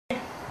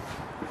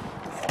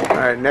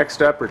Alright,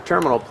 next up are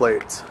terminal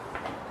plates.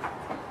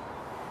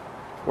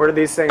 Where do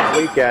these things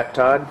leak at,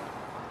 Todd?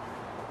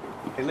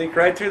 They leak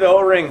right through the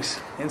O-rings,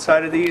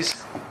 inside of these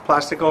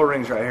plastic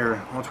O-rings right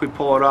here. Once we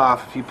pull it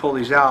off, if you pull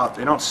these out,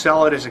 they don't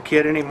sell it as a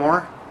kit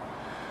anymore.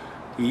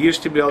 You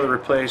used to be able to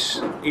replace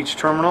each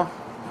terminal.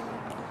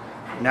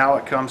 Now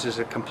it comes as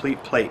a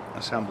complete plate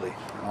assembly.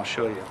 I'll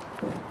show you.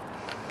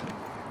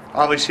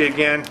 Obviously,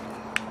 again,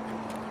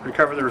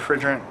 recover the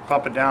refrigerant,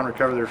 pump it down,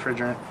 recover the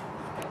refrigerant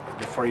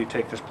before you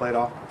take this plate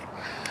off.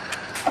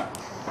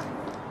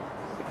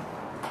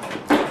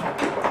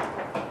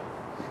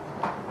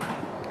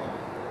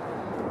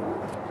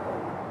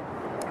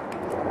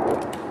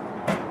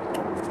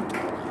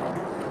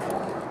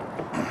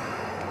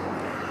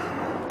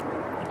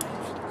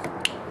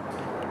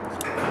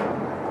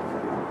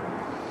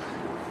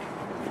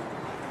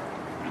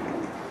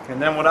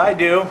 And then what I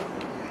do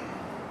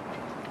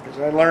is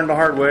I learned the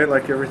hard way,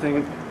 like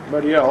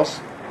everybody else,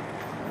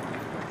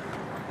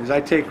 is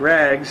I take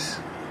rags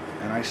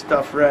and I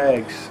stuff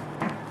rags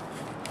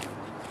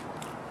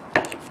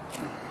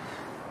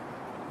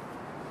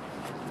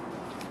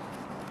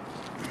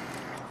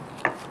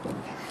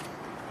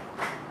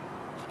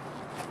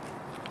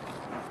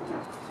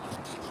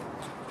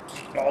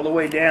all the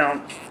way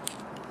down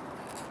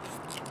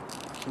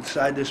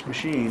inside this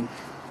machine.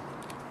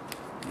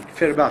 You can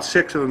fit about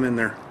 6 of them in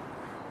there.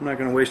 I'm not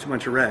going to waste a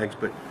bunch of rags,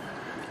 but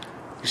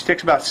you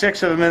stick about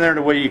 6 of them in there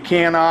to where you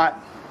cannot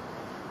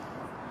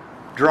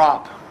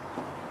drop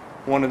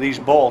one of these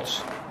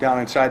bolts down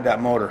inside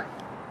that motor.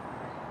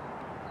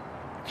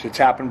 It's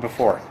happened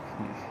before.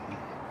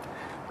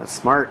 That's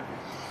smart.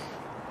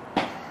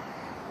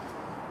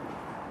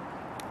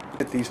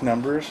 Get these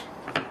numbers.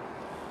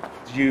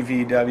 It's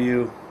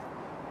UVW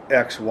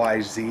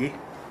XYZ.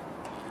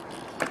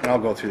 And I'll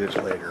go through this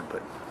later,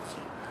 but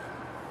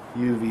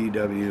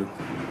UVW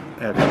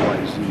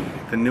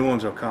XYZ. The new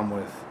ones will come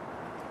with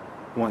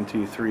 1,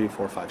 2, 3,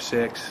 4, 5,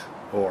 6,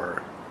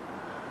 or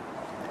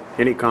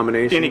any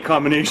combination. Any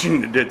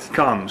combination that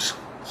comes.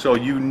 So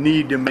you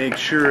need to make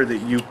sure that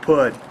you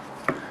put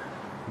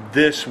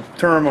this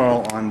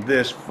terminal on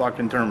this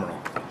fucking terminal.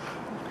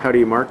 How do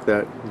you mark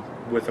that?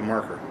 With a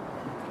marker.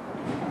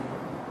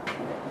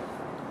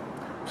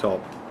 So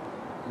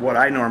what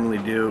I normally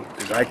do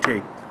is I'll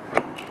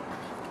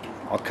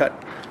cut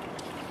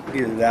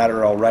either that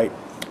or I'll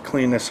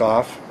clean this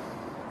off.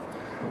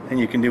 And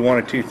you can do one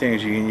of two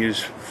things. You can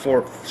use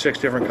 6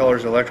 different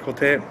colors of electrical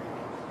tape.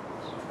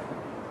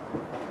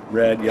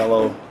 Red,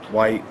 yellow,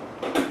 white,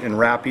 and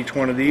wrap each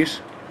one of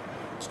these.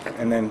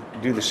 And then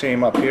do the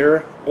same up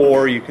here.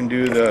 Or you can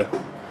do the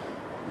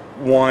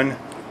 1,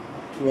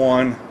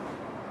 1,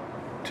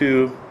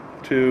 2,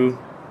 2,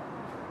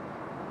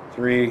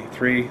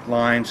 3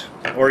 lines.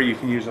 Or you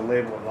can use a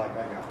label like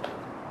I got.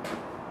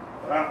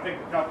 But I don't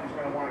think the company's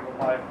going to want to go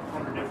buy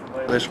 100 different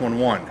labels. This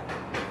one.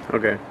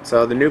 Okay,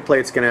 so the new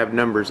plate's going to have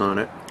numbers on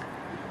it.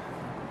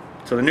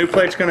 So the new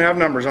plate's going to have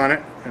numbers on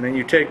it, and then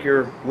you take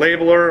your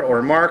labeler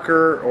or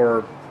marker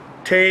or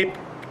tape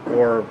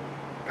or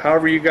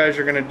however you guys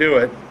are going to do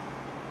it,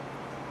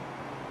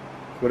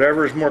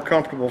 whatever is more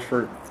comfortable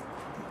for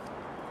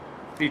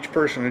each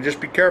person. And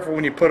just be careful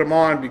when you put them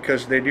on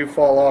because they do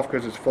fall off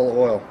because it's full of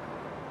oil.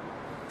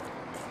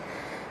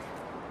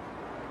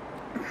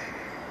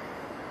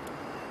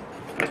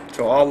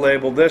 So I'll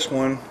label this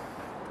one .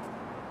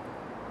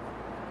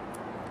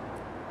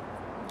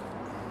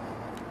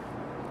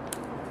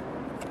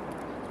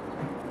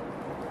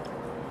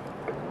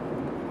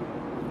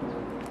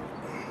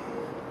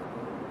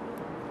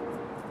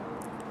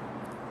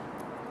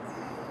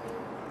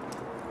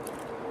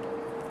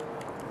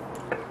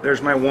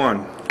 There's my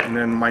 1, and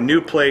then my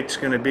new plate's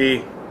going to be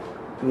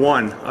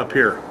 1 up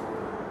here.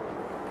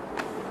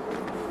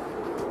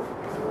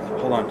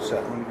 Hold on a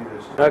sec, let me do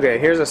this. Okay,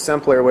 here's a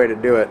simpler way to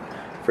do it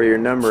for your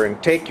numbering.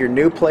 Take your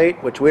new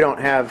plate, which we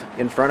don't have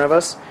in front of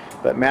us,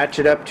 but match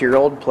it up to your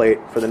old plate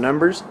for the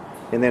numbers,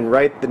 and then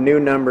write the new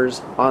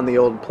numbers on the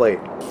old plate.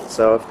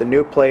 So if the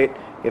new plate,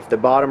 if the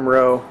bottom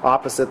row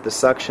opposite the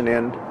suction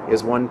end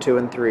is 1, 2,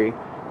 and 3,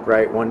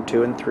 write 1,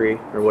 2, and 3,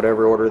 or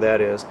whatever order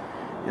that is.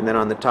 And then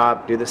on the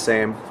top, do the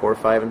same, 4,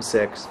 5, and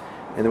 6.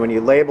 And then when you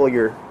label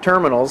your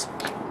terminals,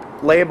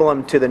 label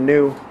them to the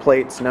new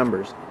plate's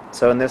numbers.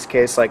 So in this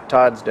case, like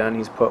Todd's done,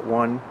 he's put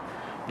 1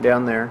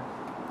 down there,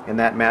 and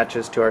that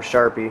matches to our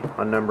Sharpie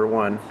on number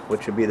 1,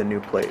 which would be the new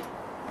plate.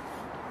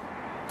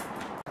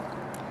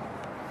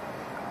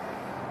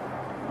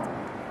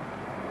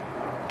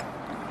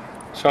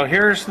 So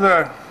here's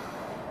the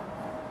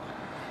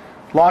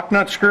lock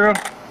nut screw.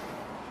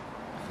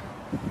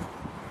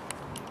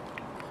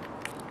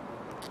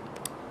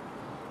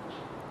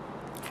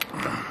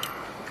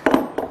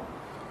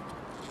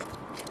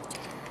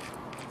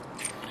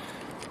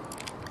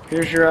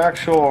 Here's your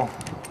actual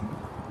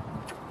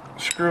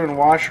screw and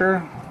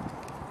washer.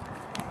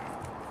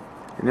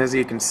 And as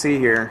you can see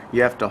here,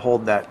 you have to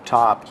hold that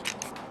top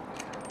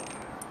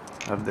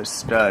of the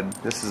stud.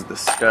 This is the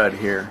stud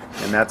here,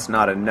 and that's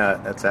not a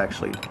nut, that's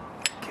actually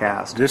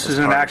cast. This is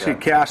an actually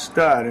cast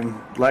stud, and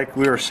like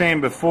we were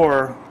saying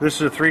before, this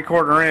is a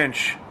 3/4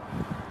 inch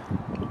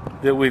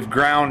that we've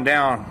ground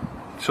down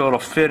so it'll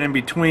fit in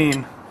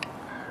between.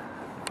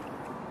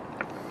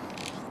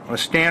 A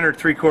standard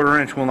 3/4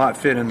 inch will not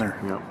fit in there.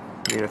 Yep.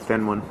 You need a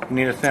thin one. You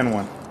need a thin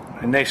one.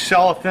 And they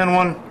sell a thin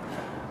one,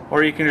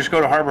 or you can just go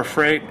to Harbor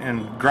Freight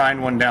and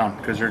grind one down,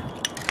 because they're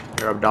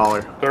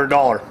 $1. They're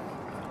 $1.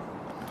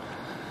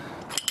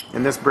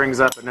 And this brings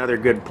up another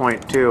good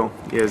point too,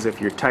 is if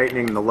you're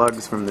tightening the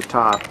lugs from the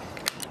top,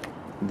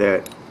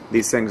 that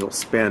these things will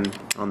spin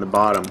on the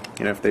bottom.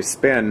 And if they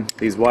spin,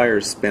 these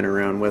wires spin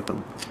around with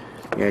them.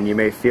 And you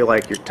may feel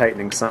like you're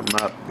tightening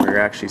something up, where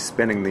you're actually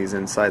spinning these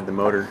inside the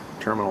motor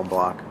terminal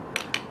block,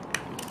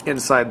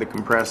 inside the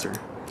compressor,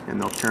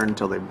 and they'll turn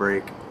until they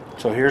break.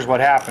 So here's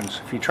what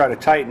happens. If you try to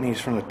tighten these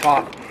from the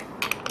top,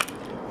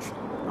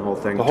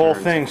 The whole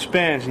thing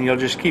spins, and you'll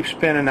just keep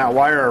spinning that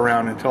wire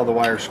around until the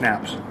wire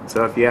snaps.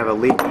 So if you have a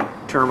leaky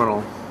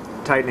terminal,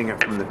 tightening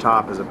it from the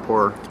top is a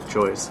poor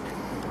choice.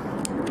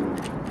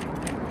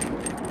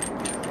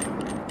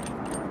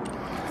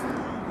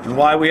 And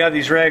why we have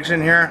these rags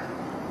in here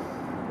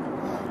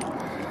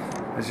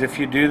is if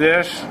you do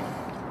this,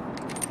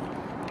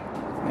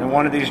 and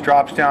one of these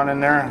drops down in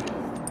there,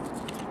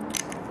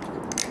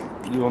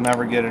 you will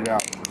never get it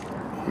out.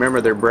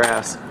 Remember, they're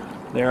brass.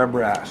 They are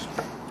brass.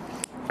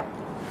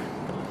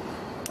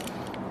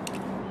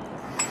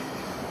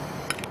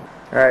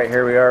 Alright,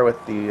 here we are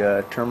with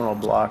the terminal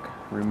block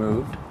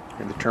removed,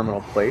 and the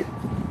terminal plate.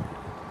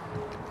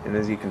 And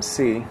as you can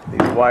see,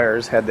 these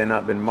wires, had they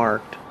not been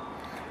marked,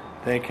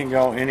 They can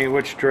go any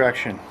which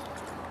direction.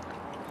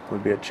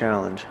 would be a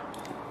challenge.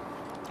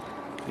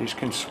 These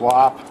can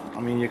swap.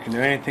 I mean, you can do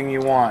anything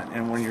you want,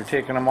 and when you're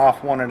taking them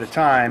off one at a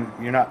time,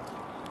 you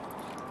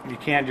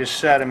can't just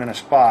set them in a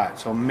spot.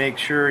 So make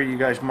sure you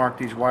guys mark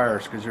these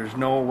wires, because there's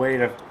no way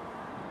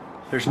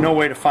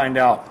to find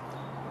out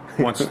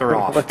once they're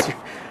off.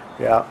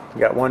 Yeah, you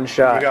got one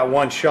shot. You got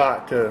one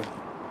shot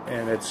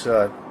and it's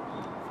a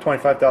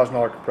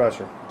 $25,000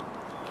 compressor.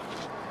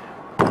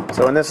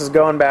 So when this is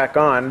going back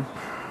on,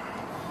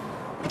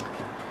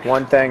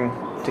 one thing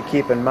to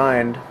keep in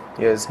mind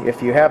is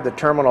if you have the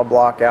terminal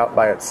block out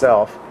by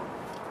itself,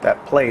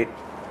 that plate,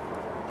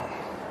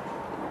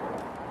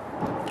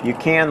 you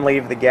can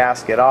leave the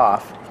gasket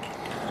off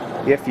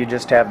if you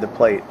just have the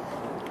plate.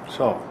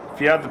 So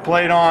if you have the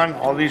plate on,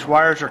 all these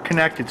wires are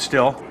connected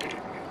still.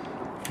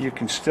 You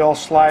can still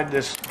slide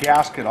this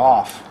gasket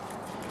off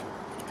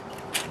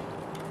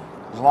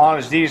as long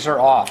as these are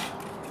off.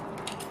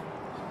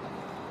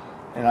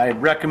 And I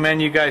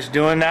recommend you guys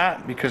doing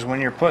that, because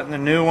when you're putting the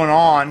new one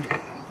on,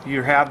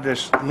 you have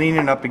this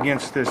leaning up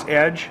against this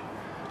edge,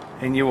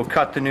 and you will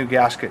cut the new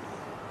gasket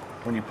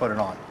when you put it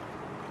on.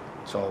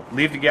 So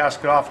leave the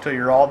gasket off till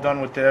you're all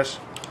done with this.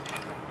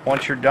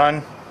 Once you're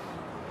done,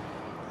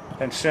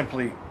 then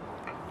simply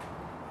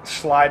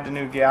slide the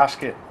new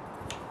gasket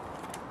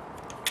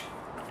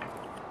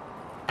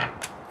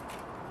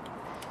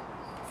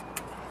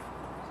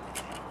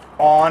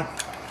on,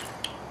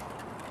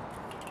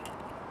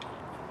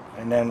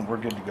 and then we're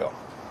good to go.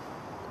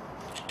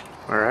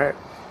 Alright.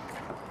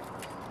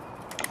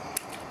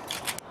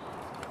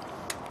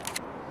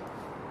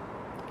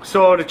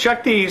 So to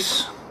check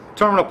these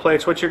terminal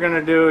plates, what you're going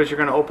to do is you're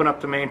going to open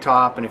up the main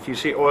top, and if you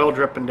see oil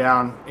dripping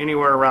down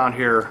anywhere around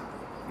here,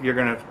 you're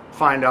going to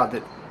find out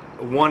that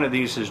one of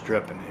these is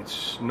dripping.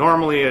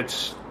 Normally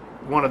it's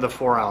one of the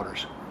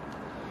 4-outers.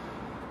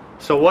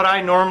 So what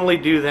I normally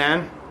do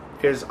then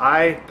is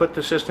I put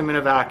the system in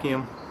a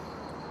vacuum,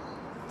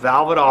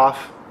 valve it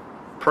off,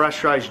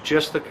 pressurize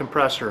just the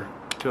compressor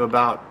to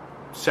about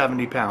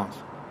 70 pounds.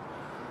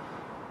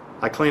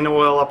 I clean the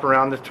oil up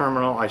around the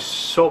terminal, I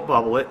soap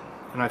bubble it,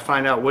 and I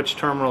find out which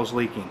terminal is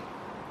leaking.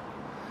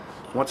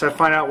 Once I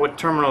find out what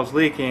terminal is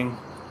leaking,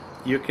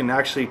 you can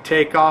actually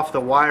take off the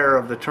wire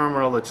of the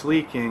terminal that's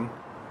leaking,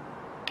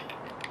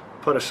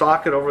 put a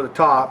socket over the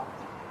top,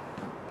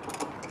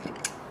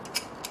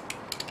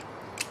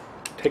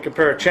 take a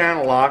pair of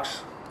channel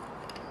locks,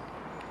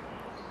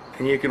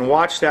 and you can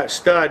watch that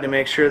stud to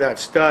make sure that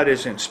stud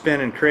isn't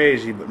spinning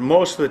crazy, but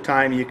most of the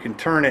time you can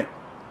turn it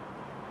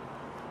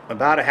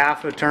about a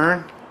half a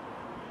turn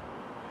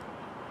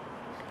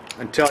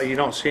until you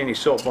don't see any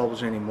soap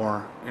bubbles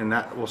anymore, and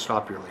that will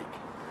stop your leak.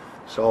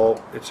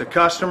 So it's a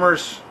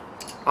customer's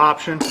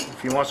option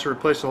if he wants to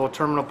replace the whole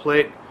terminal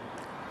plate.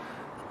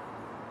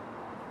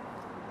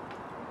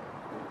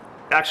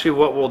 Actually,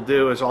 what we'll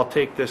do is I'll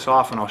take this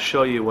off and I'll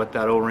show you what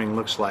that O-ring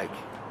looks like,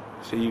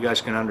 so you guys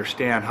can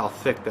understand how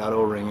thick that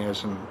O-ring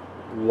is and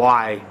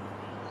why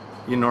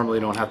you normally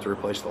don't have to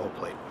replace the whole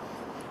plate.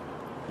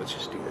 Let's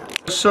just do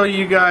that. Just so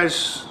you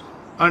guys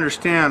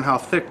understand how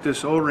thick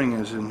this O-ring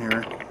is in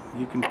here,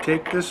 you can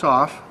take this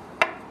off.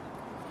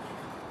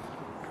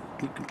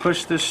 You can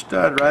push this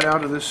stud right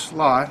out of this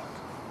slot,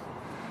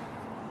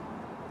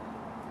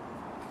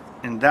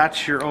 and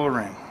that's your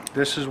O-ring.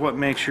 This is what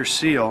makes your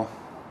seal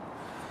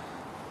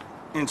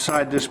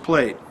inside this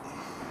plate.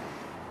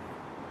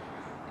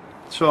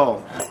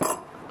 So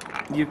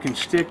you can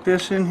stick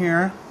this in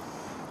here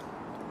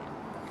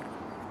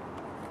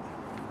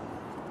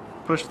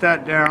push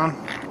that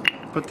down,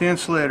 put the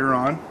insulator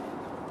on,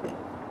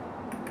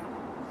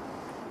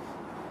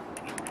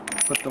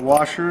 put the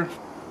washer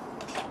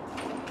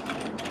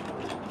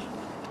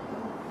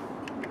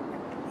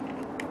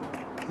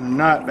and the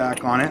nut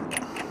back on it,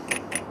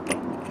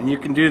 and you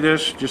can do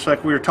this just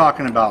like we were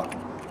talking about.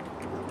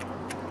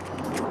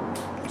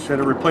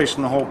 Instead of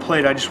replacing the whole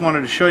plate, I just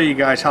wanted to show you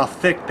guys how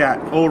thick that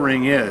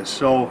O-ring is.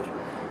 So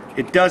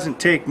it doesn't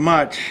take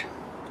much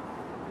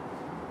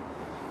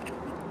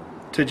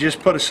to just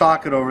put a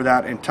socket over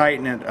that and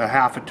tighten it a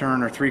half a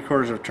turn or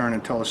 3/4 of a turn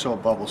until the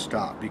soap bubbles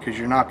stop, because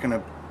you're not going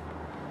to,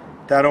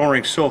 that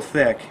O-ring's so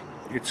thick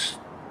it's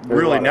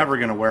really never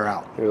going to wear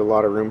out. There's a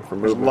lot of room for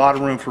movement. There's a lot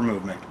of room for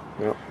movement.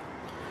 Yep.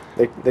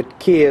 The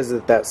key is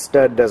that that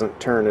stud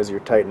doesn't turn as you're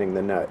tightening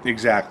the nut.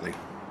 Exactly.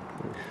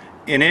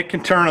 And it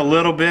can turn a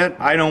little bit.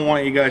 I don't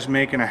want you guys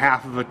making a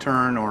half of a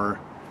turn or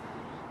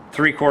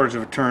 3/4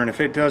 of a turn. If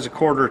it does a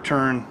 1/4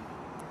 turn,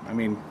 I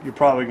mean, you're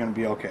probably going to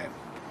be okay.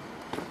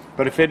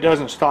 But if it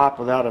doesn't stop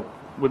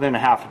within a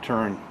half a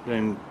turn,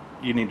 then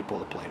you need to pull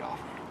the plate off.